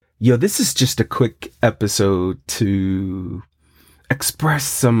Yo, this is just a quick episode to express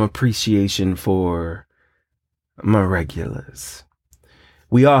some appreciation for my regulars.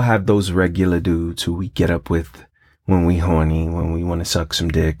 We all have those regular dudes who we get up with when we horny, when we want to suck some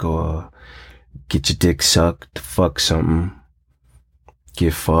dick or get your dick sucked, fuck something,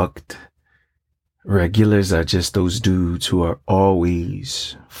 get fucked. Regulars are just those dudes who are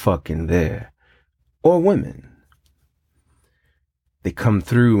always fucking there. Or women. They come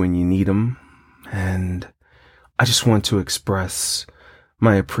through when you need them, and I just want to express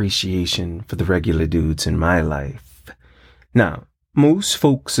my appreciation for the regular dudes in my life. Now, most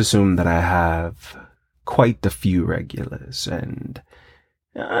folks assume that I have quite a few regulars, and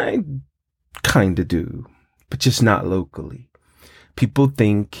I kinda do, but just not locally. People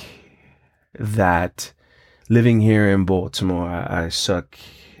think that living here in Baltimore, I suck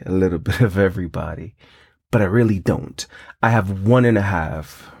a little bit of everybody. But I really don't. I have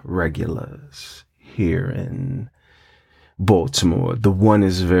 1.5 regulars here in Baltimore. The one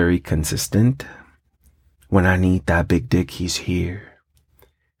is very consistent. When I need that big dick, he's here.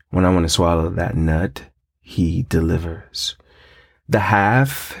 When I want to swallow that nut, he delivers. The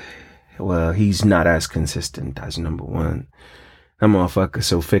half, well, he's not as consistent as number one. That motherfucker's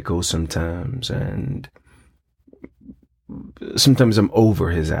so fickle sometimes, and sometimes I'm over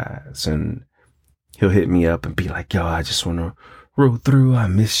his ass, and he'll hit me up and be like, yo, I just want to roll through. I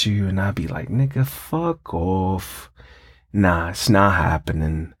miss you. And I'll be like, nigga, fuck off. Nah, it's not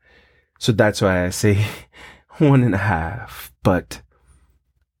happening. So that's why I say 1.5. But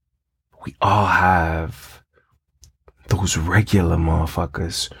we all have those regular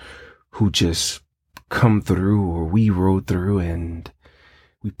motherfuckers who just come through, or we roll through and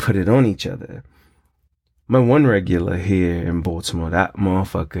we put it on each other. My one regular here in Baltimore, that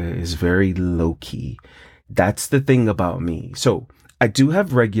motherfucker is very low-key. That's the thing about me. So I do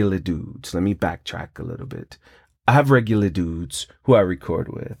have regular dudes. Let me backtrack a little bit. I have regular dudes who I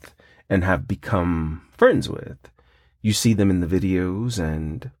record with and have become friends with. You see them in the videos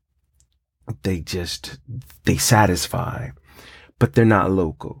and they satisfy, but they're not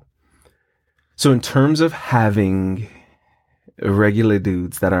local. So in terms of having regular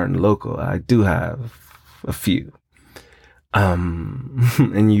dudes that aren't local, I do have a few.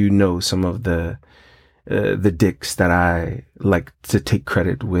 And you know some of the dicks that I like to take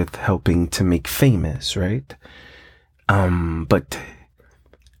credit with helping to make famous, right? But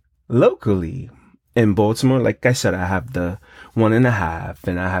locally in Baltimore, like I said, I have the 1.5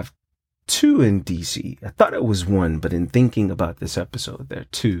 and I have 2 in DC. I thought it was 1, but in thinking about this episode, there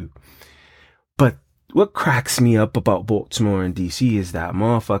are 2. But what cracks me up about Baltimore and DC is that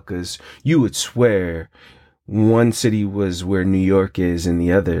motherfuckers, you would swear one city was where New York is and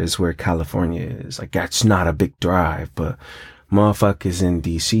the other is where California is. Like, that's not a big drive, but motherfuckers in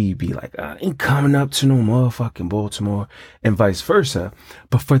DC be like, I ain't coming up to no motherfucking Baltimore, and vice versa.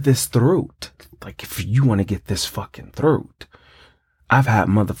 But for this throat, like, if you want to get this fucking throat, I've had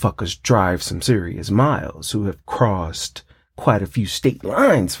motherfuckers drive some serious miles who have crossed quite a few state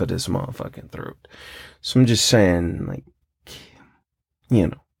lines for this motherfucking throat. So I'm just saying, like, you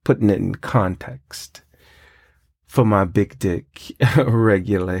know, putting it in context. For my big dick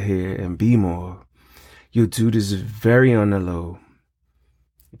regular here in B-More, your dude is very on the low.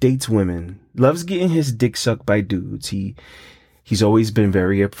 Dates women. Loves getting his dick sucked by dudes. He's always been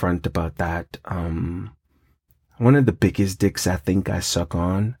very upfront about that. One of the biggest dicks I think I suck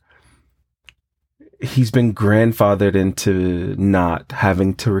on, he's been grandfathered into not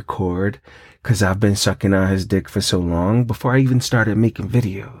having to record because I've been sucking on his dick for so long before I even started making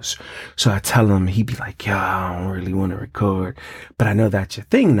videos. So I tell him, he'd be like, yeah, I don't really want to record, but I know that's your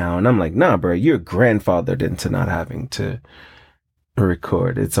thing now. And I'm like, nah, bro, you're grandfathered into not having to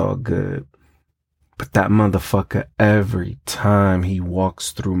record. It's all good. But that motherfucker, every time he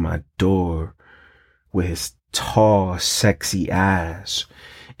walks through my door with his tall, sexy ass,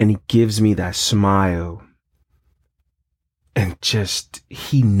 and he gives me that smile, and just,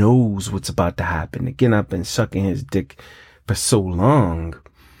 he knows what's about to happen. Again, I've been sucking his dick for so long,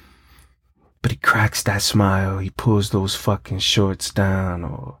 but he cracks that smile. He pulls those fucking shorts down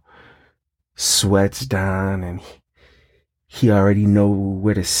or sweats down, and he already know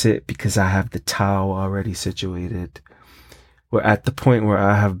where to sit because I have the towel already situated. We're at the point where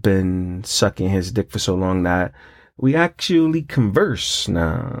I have been sucking his dick for so long that we actually converse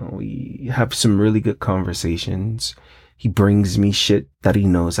now. We have some really good conversations. He brings me shit that he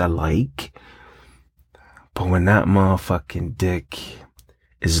knows I like. But when that motherfucking dick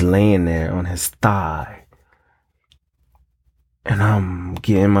is laying there on his thigh and I'm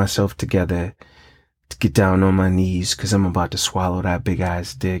getting myself together get down on my knees because I'm about to swallow that big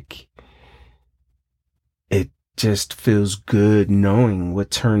ass dick. It just feels good knowing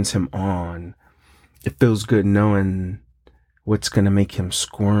what turns him on. It feels good knowing what's going to make him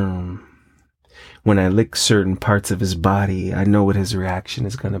squirm. When I lick certain parts of his body, I know what his reaction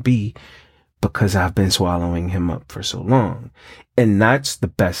is going to be because I've been swallowing him up for so long. And that's the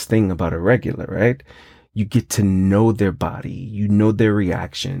best thing about a regular, right? You get to know their body. You know their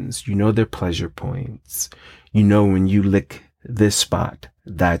reactions. You know their pleasure points. You know when you lick this spot,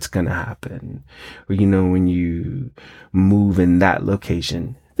 that's going to happen. Or you know when you move in that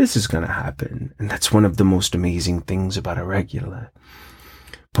location, this is going to happen. And that's one of the most amazing things about a regular.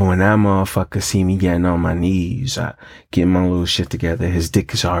 But when that motherfucker see me getting on my knees, I get my little shit together, his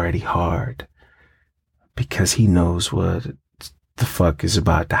dick is already hard. Because he knows what the fuck is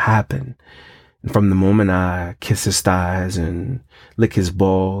about to happen. And from the moment I kiss his thighs and lick his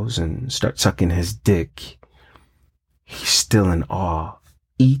balls and start sucking his dick, he's still in awe.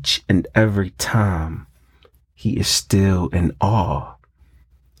 Each and every time, he is still in awe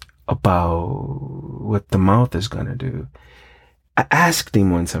about what the mouth is gonna do. I asked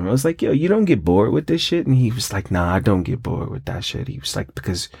him one time, I was like, yo, you don't get bored with this shit? And he was like, nah, I don't get bored with that shit. He was like,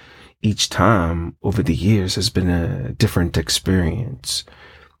 because each time over the years has been a different experience.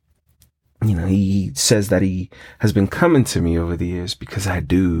 You know, he says that he has been coming to me over the years because I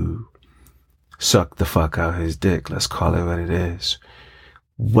do suck the fuck out his dick. Let's call it what it is.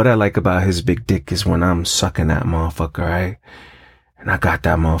 What I like about his big dick is when I'm sucking that motherfucker, right? And I got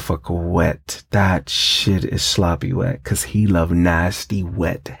that motherfucker wet. That shit is sloppy wet because he love nasty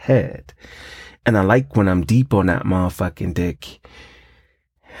wet head. And I like when I'm deep on that motherfucking dick.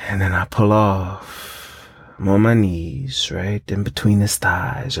 And then I pull off. I'm on my knees, right? In between his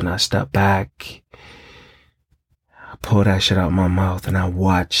thighs. And I step back. I pull that shit out my mouth and I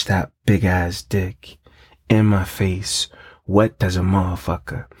watch that big ass dick in my face. Wet as a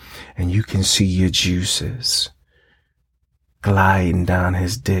motherfucker. And you can see your juices gliding down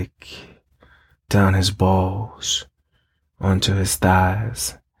his dick, down his balls, onto his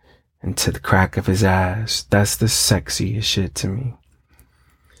thighs, and to the crack of his ass. That's the sexiest shit to me.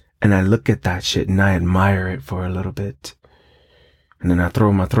 And I look at that shit and I admire it for a little bit. And then I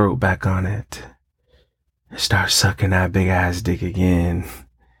throw my throat back on it and start sucking that big ass dick again.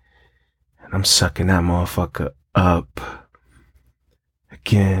 And I'm sucking that motherfucker up.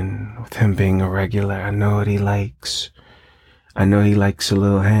 Again, with him being a regular, I know what he likes. I know he likes a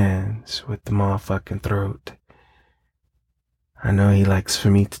little hands with the motherfucking throat. I know he likes for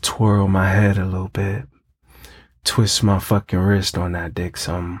me to twirl my head a little bit. Twist my fucking wrist on that dick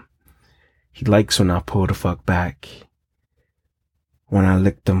some. He likes when I pull the fuck back. When I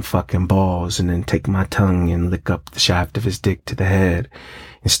lick them fucking balls and then take my tongue and lick up the shaft of his dick to the head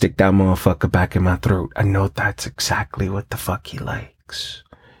and stick that motherfucker back in my throat. I know that's exactly what the fuck he likes.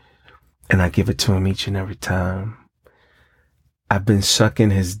 And I give it to him each and every time. I've been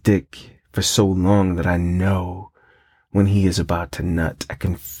sucking his dick for so long that I know when he is about to nut. I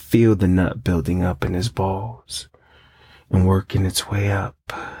can feel the nut building up in his balls and working its way up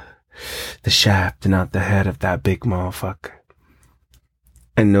the shaft and out the head of that big motherfucker.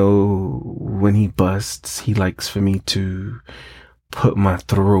 I know when he busts, he likes for me to put my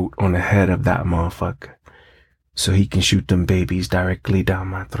throat on the head of that motherfucker so he can shoot them babies directly down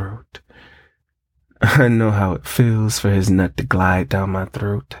my throat. I know how it feels for his nut to glide down my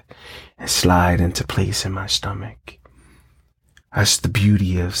throat and slide into place in my stomach. That's the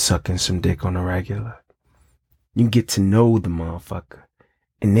beauty of sucking some dick on a regular. You get to know the motherfucker,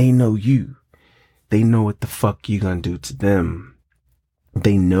 and they know you. They know what the fuck you gonna do to them.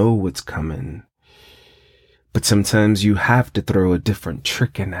 They know what's coming. But sometimes you have to throw a different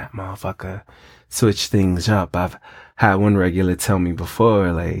trick in that motherfucker. Switch things up. I've had one regular tell me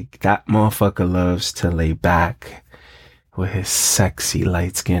before, like, that motherfucker loves to lay back with his sexy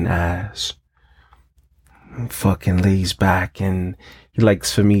light-skinned ass. He fucking lays back and he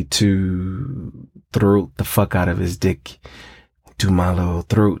likes for me to throat the fuck out of his dick. Do my little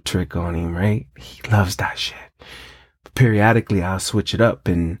throat trick on him, right? He loves that shit. But periodically I'll switch it up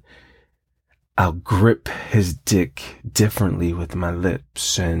and I'll grip his dick differently with my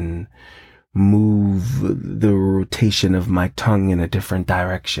lips and move the rotation of my tongue in a different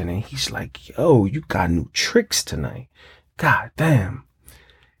direction. And he's like, yo, you got new tricks tonight. God damn.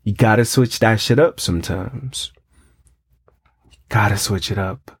 You gotta switch that shit up sometimes. You gotta switch it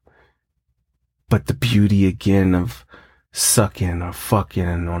up. But the beauty again of sucking or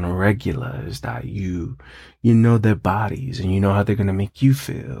fucking on a regular is that you know their bodies and you know how they're gonna make you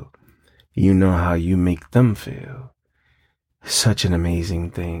feel. You know how you make them feel. Such an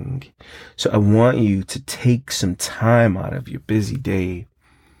amazing thing. So I want you to take some time out of your busy day,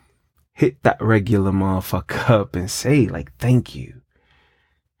 hit that regular motherfucker up and say, like, thank you.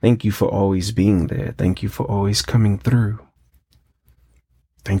 Thank you for always being there. Thank you for always coming through.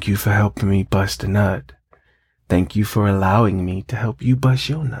 Thank you for helping me bust a nut. Thank you for allowing me to help you bust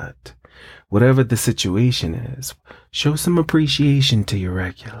your nut. Whatever the situation is, show some appreciation to your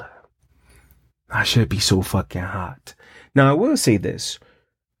regular. I should be so fucking hot. Now, I will say this.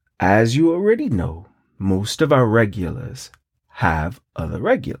 As you already know, most of our regulars have other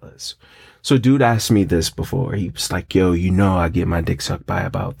regulars. So dude asked me this before. He was like, yo, I get my dick sucked by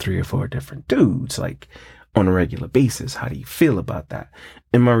about 3 or 4 different dudes, like on a regular basis. How do you feel about that?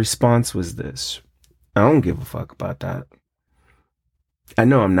 And my response was this. I don't give a fuck about that. I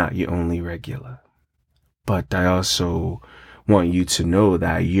know I'm not your only regular, but I also want you to know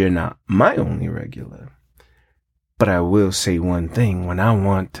that you're not my only regular. But I will say one thing. When I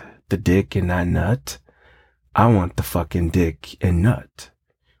want the dick and that nut, I want the fucking dick and nut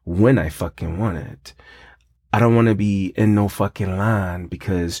when I fucking want it. I don't want to be in no fucking line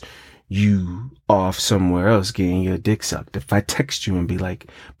because you off somewhere else getting your dick sucked. If I text you and be like,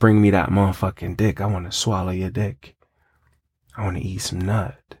 bring me that motherfucking dick, I want to swallow your dick. I want to eat some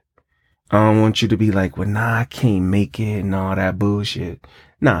nut. I don't want you to be like, well, nah, I can't make it and all that bullshit.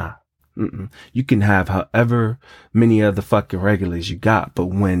 Nah. You can have however many other fucking regulars you got, but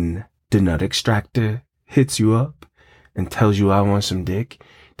when the nut extractor hits you up and tells you I want some dick,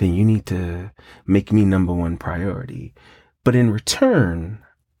 then you need to make me number one priority. But in return,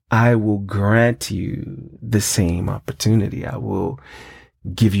 I will grant you the same opportunity. I will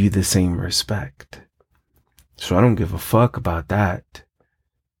give you the same respect. So I don't give a fuck about that.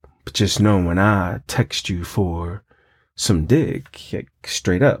 But just know when I text you for some dick, like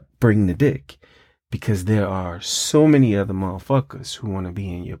straight up, bring the dick. Because there are so many other motherfuckers who want to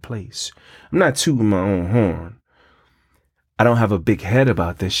be in your place. I'm not tooting my own horn. I don't have a big head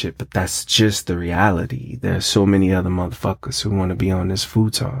about this shit, but that's just the reality. There's so many other motherfuckers who want to be on this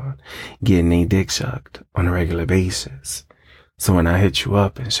futon, getting their dick sucked on a regular basis. So when I hit you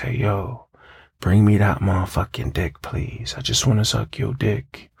up and say, yo, bring me that motherfucking dick, please. I just want to suck your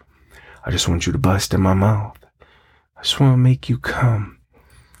dick. I just want you to bust in my mouth. I just want to make you come.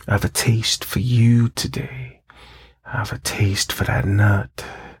 I have a taste for you today. I have a taste for that nut.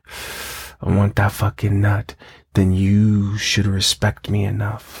 I want that fucking nut. Then you should respect me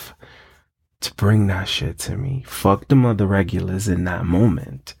enough to bring that shit to me. Fuck them other regulars in that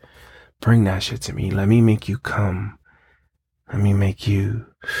moment. Bring that shit to me. Let me make you come. Let me make you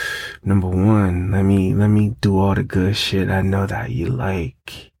number one. Let me do all the good shit I know that you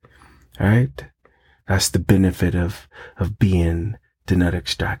like. Alright? That's the benefit of being the nut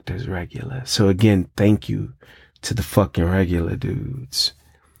extractors regular. So again, thank you to the fucking regular dudes.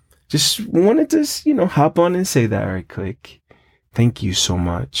 Just wanted to, hop on and say that right quick. Thank you so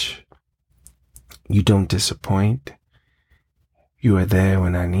much. You don't disappoint. You are there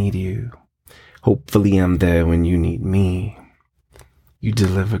when I need you. Hopefully I'm there when you need me. You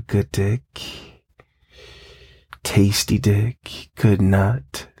deliver good dick. Tasty dick. Good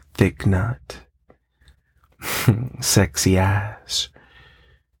nut. Thick nut. Sexy ass.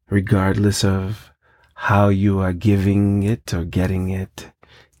 Regardless of how you are giving it or getting it,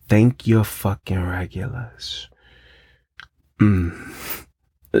 thank your fucking regulars.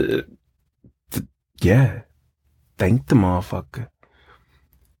 Yeah. Thank the motherfucker.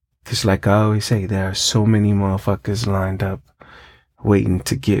 Cause like I always say, there are so many motherfuckers lined up waiting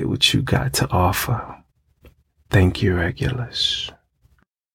to get what you got to offer. Thank you, regulars.